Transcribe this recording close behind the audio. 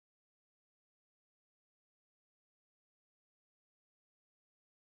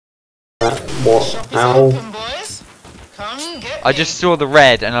What? How? I just saw the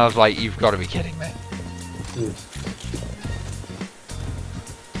red and I was like, you've got to be kidding me.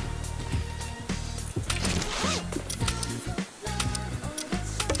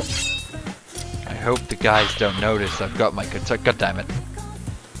 I hope the guys don't notice I've got my katana. God damn it.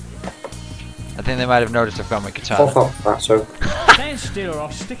 I think they might have noticed I've got my katana. Pop up, Fatso. Stand still or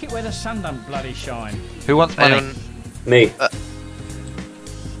I'll stick it where the sun don't bloody shine. Who wants money? Me.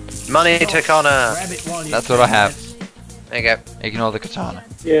 Money to Connor. That's what I have. There you go. Ignore the katana.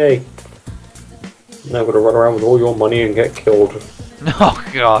 Yay. Now I'm gonna run around with all your money and get killed. Oh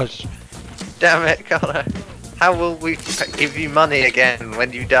gosh. Damn it, Connor. How will we give you money again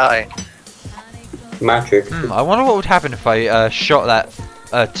when you die? Magic. I wonder what would happen if I shot that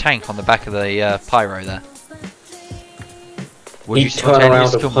tank on the back of the pyro there. Would you turn around and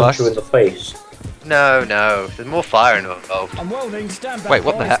spontaneously punch you in combust? the face. No, no. There's more fire involved. I'm welding, stand back. Wait,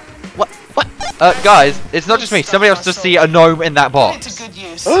 what the boys. heck? What? What? Guys, it's not just me. Somebody else just see a gnome in that box.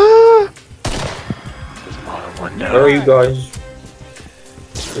 Where are you guys?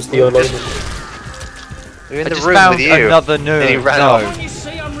 It's the other. We're in I the just room found with you. another And he gnome. ran No. off. You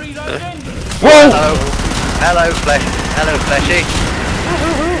see I'm reloading. Whoa! Hello, Flesh. Hello, Fleshy.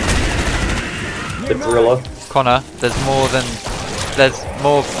 The gorilla. Connor, there's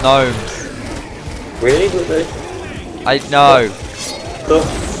more gnomes. Really? Was they? I know.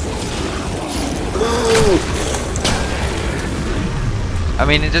 I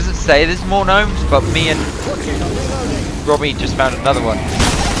mean, it doesn't say there's more gnomes, but me and Robbie just found another one.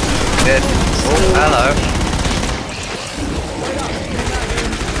 Good. Oh, hello.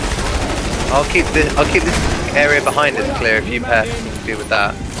 I'll keep this area behind us clear if you deal with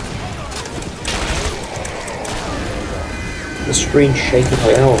that. The screen's shaking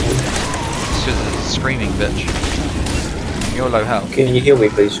like hell. It's just a screaming bitch. You're low health. Can you heal me,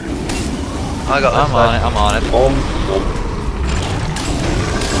 please? I got this I'm on it. I'm on it.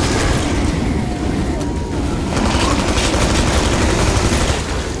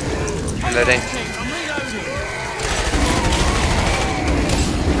 Loading.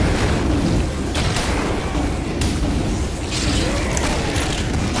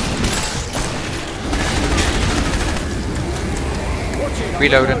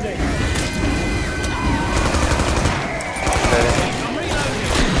 Reloading.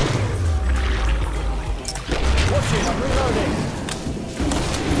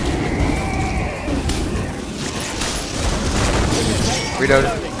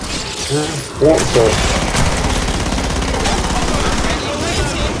 Reloading. What the?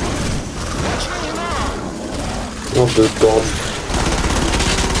 Oh good god.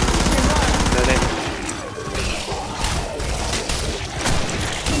 Loading.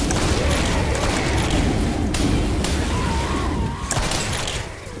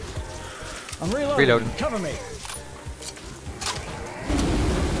 I'm reloading. Reloading. Cover me.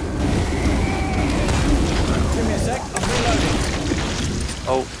 Give me a sec. I'm reloading.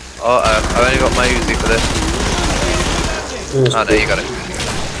 Oh, I've only got my Uzi for this. Oh no, you got it.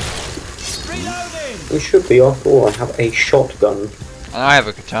 Reloading. We should be off. Oh, I have a shotgun. And I have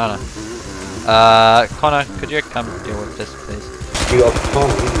a katana. Connor, could you come deal with this, please? You got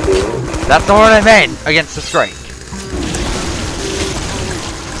time. That's not what I meant against the strike.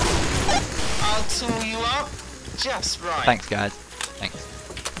 I'll tool you up just right. Thanks, guys. Thanks.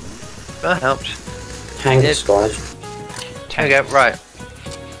 That helped. Thanks, guys. There we go, right.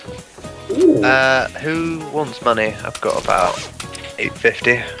 Ooh. Who wants money? I've got about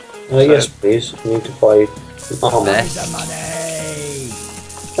 850. Yes, please. I need to buy armor. There. The money.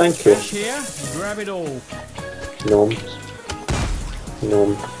 Thank you. Cash here. Grab it all. Gnomes.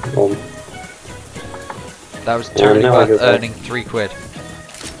 Gnome. Gnome. That was totally now I worth go back. earning £3.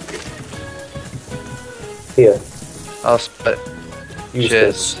 Here. I'll split. Use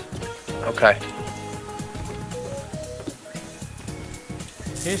Cheers. Okay.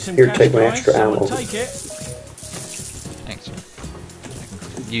 Here's some Here, cash, take my guys. extra Someone ammo. Take it. Thanks. I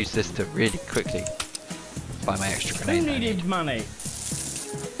can use this to really quickly buy my extra Who grenade. needed money?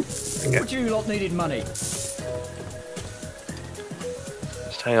 Okay. Would you lot needed money?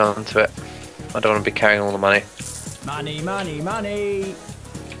 Just hang on to it. I don't want to be carrying all the money. Money, money, money.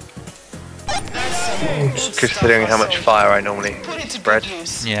 Considering how much fire I normally spread.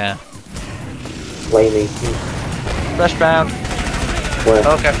 Yeah. Flaming. Flashbound. Where?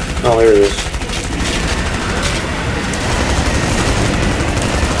 Okay. Oh, here it is.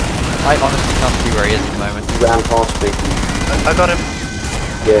 I honestly can't see where he is at the moment. Ran past me. I got him.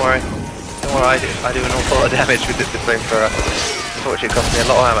 Yeah. Don't worry. Don't worry, I do an awful lot of damage with the flamethrower. Unfortunately, it cost me a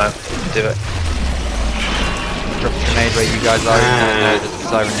lot of ammo to do it. Drop a grenade where you guys are, even though there's a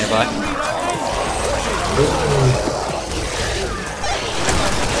siren nearby.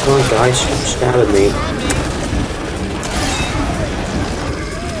 Come on guys, stop stabbing me.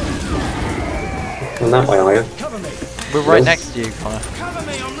 Come that way, are you? We're right Nope. next to you, Connor.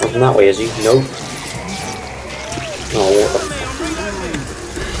 Come that way, is he? Nope. Oh, what the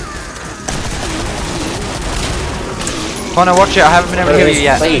Connor, watch it. I haven't been able to heal you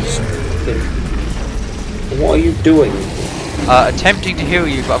yet. Face. What are you doing? Attempting to heal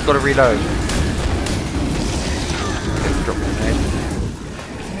you, but I've got to reload. Drop a grenade.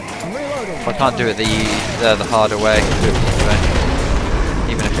 I can't do it the harder way. I can do it the easy way.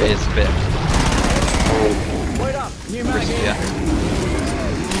 Even if it is a bit riskier.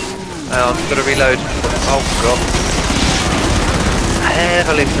 Oh, I've got to reload. Oh god.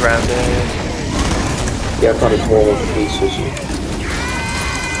 Heavily surrounded. Yeah, I've got it all in pieces.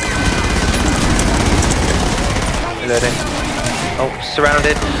 Reloading. Oh,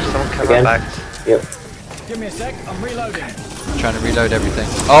 surrounded. Someone come Again? back. Yep. Give me a sec, I'm reloading. Trying to reload everything.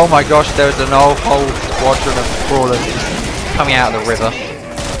 Oh my gosh, there's an whole squadron of crawlers coming out of the river. I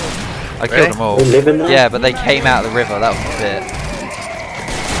Really? killed them all. They live in there? Yeah, but they came out of the river. That was a bit.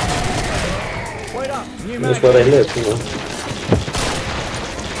 Wait up, new That's mag. where they live, you know.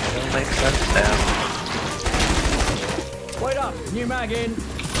 It'll make sense now. Wait up, new mag in.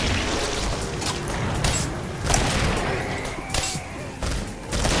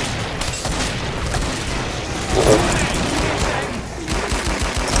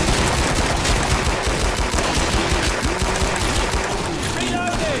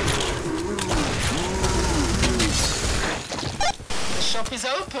 The shop is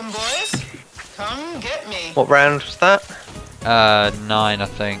open, boys. Come get me. What round was that? 9, I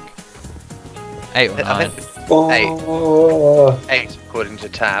think. 8 or 9. I think Oh. 8 according to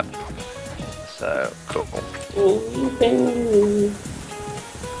tab. So cool.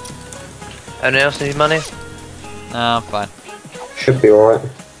 Anyone else need money? No, I'm fine. Should be alright.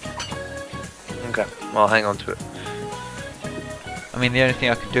 Okay, I'll hang on to it. I mean, the only thing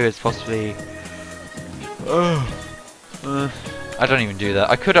I could do is possibly. I don't even do that.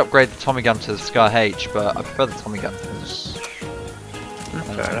 I could upgrade the Tommy gun to the Sky H, but I prefer the Tommy gun because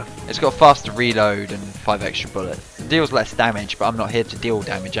Fair enough. it's got a faster reload and 5 extra bullets. It deals less damage, but I'm not here to deal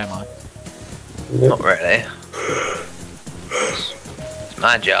damage, am I? Not really. It's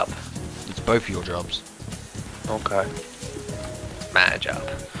my job. It's both your jobs. Okay. My job.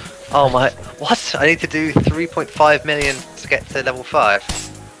 Oh my, what? I need to do 3.5 million to get to level 5.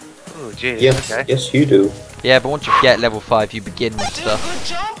 Oh jeez, Yes, okay. yes you do. Yeah, but once you get level 5, you begin with Do a stuff. good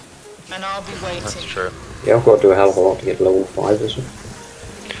job, and I'll be waiting. That's true. Yeah, I've got to do a hell of a lot to get level 5, isn't it?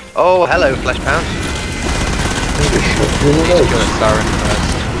 Oh, hello, Flesh Pound. Kill a siren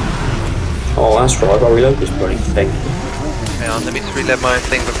first. Oh, that's right, I've got to reload this bloody thing. Hang on, let me just reload my own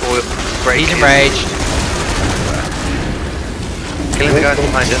thing before it breaks. He's enraged. Killing the guys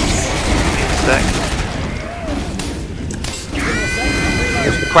behind us. Sec.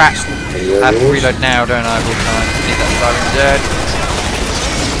 Crap. I have to Yours. reload now, don't I? All the time. Need that siren dead.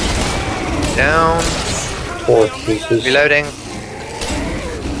 Down. 4 pieces. Reloading.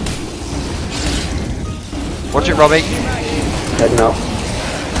 Watch it, Robbie. Heading up.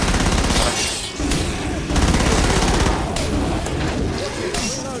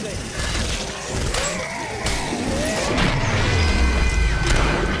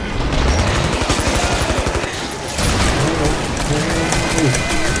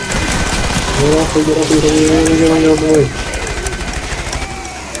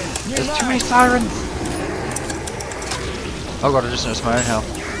 There's too many sirens. Oh god, I just noticed my own health.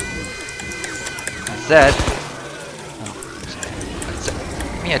 Zed.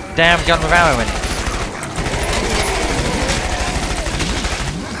 Give me a damn gun with ammo in it.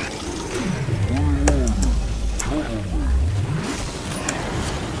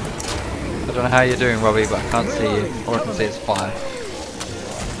 I don't know how you're doing, Robbie, but I can't see you. All I can see is fire.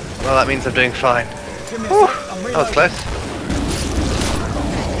 Well, that means I'm doing fine. Whew, that was close.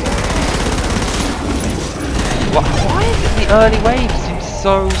 Why is it the early waves seem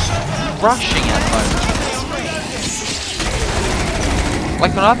so rushing at the moment?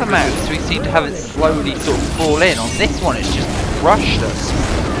 Like on other maps, we seem to have it slowly sort of fall in. On this one, it's just rushed us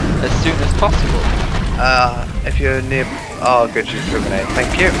as soon as possible. If you're near... Oh, good, you threw a grenade.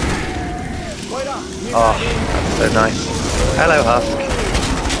 Thank you. Oh, that's so nice. Hello, Husk.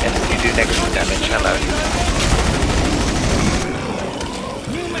 Yes, you do negative damage. Hello.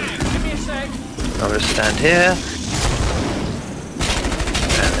 I'll just stand here.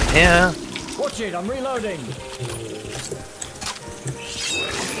 And then here. Watch it, I'm reloading.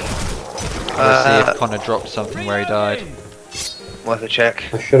 Let's see if Connor dropped something where he died. Worth a check.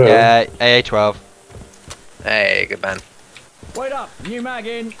 I should have. Yeah, AA12. Hey, good man. Wait up, new mag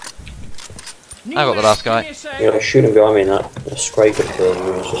in. I got the last guy. Yeah, I was shooting behind me and that scraper killed me.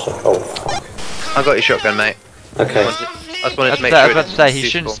 I was just like, oh fuck. I got your shotgun, mate. Okay. I just wanted to make I sure. was about to say, he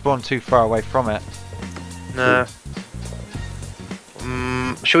shouldn't useful. spawn too far away from it. No.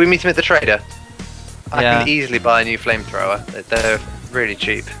 Shall we meet him at the trader? I Yeah. can easily buy a new flamethrower. They're really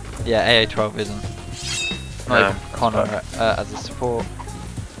cheap. Yeah, AA-12 isn't. Not No. even Connor as a support.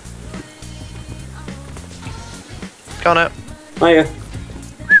 Connor. Oh yeah.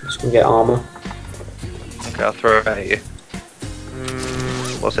 Just gonna get armor. Okay, I'll throw it at you.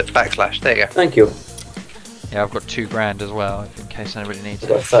 What's it? Backslash. There you go. Thank you. Yeah, I've got 2 grand as well, in case anybody needs I've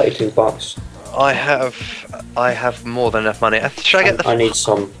got it. 32 bucks. I have more than enough money. Should I get the? I need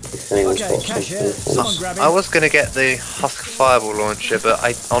some. If anyone's Okay, got cash it. something. Come on, grab it. I was gonna get the Husk Fireball launcher, but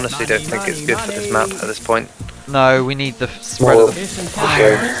I honestly don't think it's good for this map at this point. No, we need the spread of the... Here's some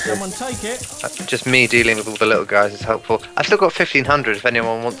Fire. cash. Someone take it. Just me dealing with all the little guys is helpful. I've still got 1500 if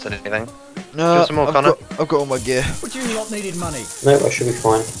anyone wants anything. No, Got some more, Connor? I've got all my gear. But you lot needed money. No, I should be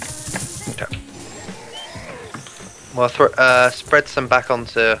fine. Well, spread some back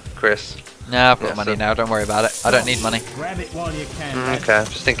onto Chris. Nah, I've got Yeah, money so- now, don't worry about it. I don't need money. Grab it while you can. lad. Okay, I'm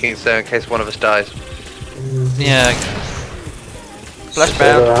just thinking so in case one of us dies. Yeah. Just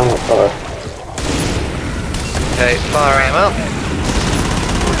Flashbound. around with fire. Okay, fire aim up.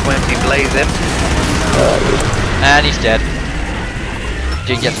 20 blaze him. And he's dead.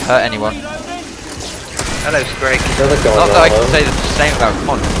 Didn't get to hurt anyone. Hello, Scrake. The other guy Not that I got can low. say the same about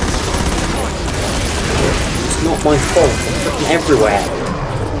Connor. It's not my fault. I'm freaking everywhere.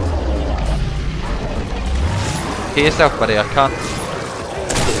 Heal yourself, buddy. I can't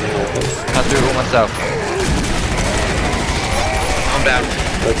do it all myself. I'm down.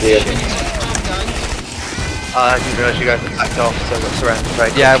 Oh dear. I didn't realise you guys had backed off, so I got surrounded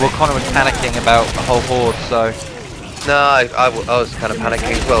very Yeah, quickly. well, Connor was panicking about a whole horde, so... No, I was kind of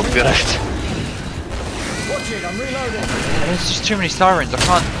panicking as well, to be honest. Watch it, I'm reloading. There's just too many sirens. I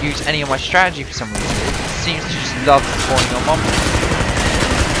can't use any of my strategy for some reason. It seems to just love spawning on mom.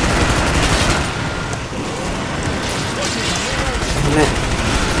 No.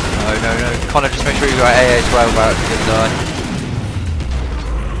 Connor, just make sure you got AA-12 out to the die.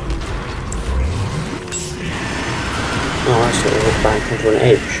 Oh, I sort of back into an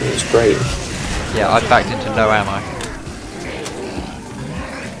edge. It's great. Yeah, I backed into no ammo.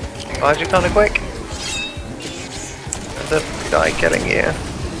 Why'd you kind of quick? There's a guy getting here.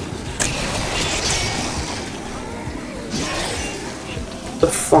 The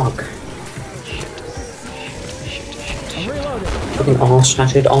fuck? I'm reloading. Fucking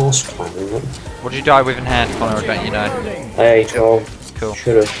arse-hatted arse clown, isn't it? What did you die with in hand, Connor? I don't you know? Hey, 12. Cool.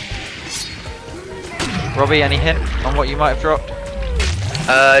 Should've. Robbie, any hint on what you might have dropped?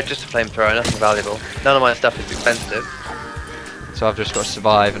 Just a flamethrower, nothing valuable. None of my stuff is expensive. So I've just got to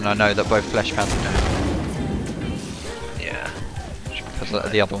survive, and I know that both Flesh Panther Yeah.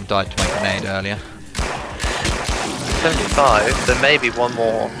 because the other one died to make a nade earlier. 75, there may be one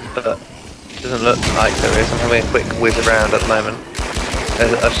more, but it doesn't look like there is. I'm having a quick whiz around at the moment.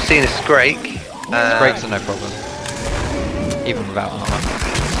 I've seen a Scrake. Breaks are no problem, even without armor.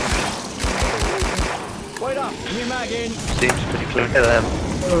 Wait up, new mag in. Seems pretty clear to them.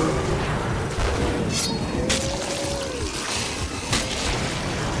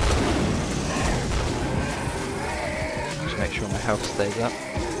 Just make sure my health stays up.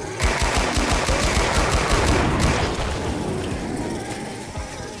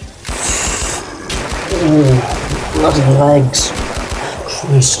 Ooh, bloody legs.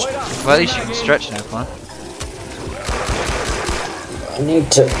 Christ. Well, at least you can stretch now, Connor. I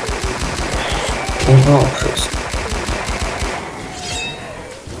need to give up.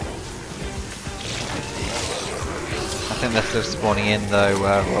 I think they're still spawning in though,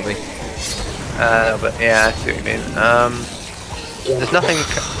 Robbie. But yeah, I see what you mean. There's nothing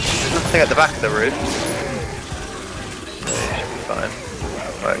at the back of the roof. So it should be fine.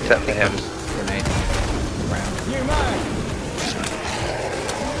 Well, except for him. Grenade. Round. New mag.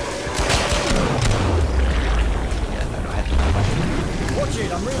 Yeah, no, I had to. Watch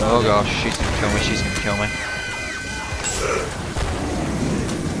it, I'm reloading. Oh gosh, she's gonna kill me, she's gonna kill me.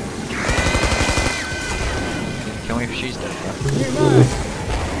 She's gonna kill me if she's dead, bro. New mag.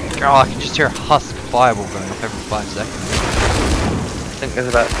 Oh, I can just hear a husk fireball going off every 5 seconds. I think there's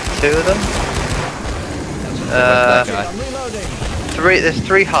about 2 of them. That guy. I'm reloading. There's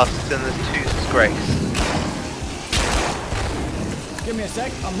 3 husks and there's 2 Scrakes. Give me a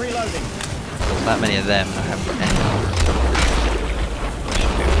sec, I'm reloading. There's that many of them, and I haven't got any armor.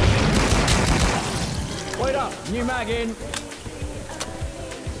 Wait up, new mag in.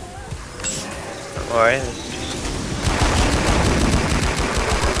 Don't worry, there's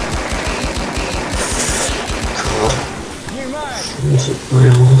My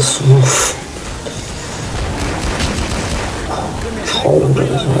arse off. Cold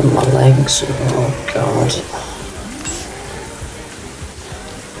as well, my legs. Oh god.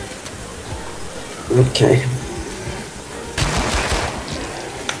 Okay.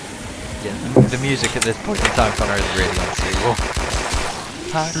 Yeah, the music at this point in time, Connor, is really unsuitable.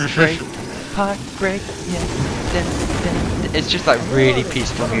 Heartbreak, yeah. Dun, dun. It's just like really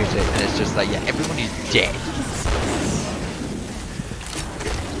peaceful music, and it's just like, yeah, everybody's dead.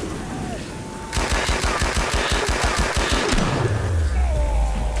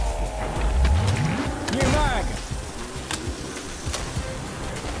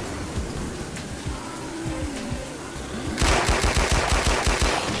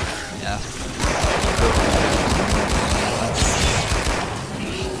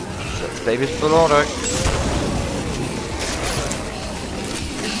 Baby's full auto.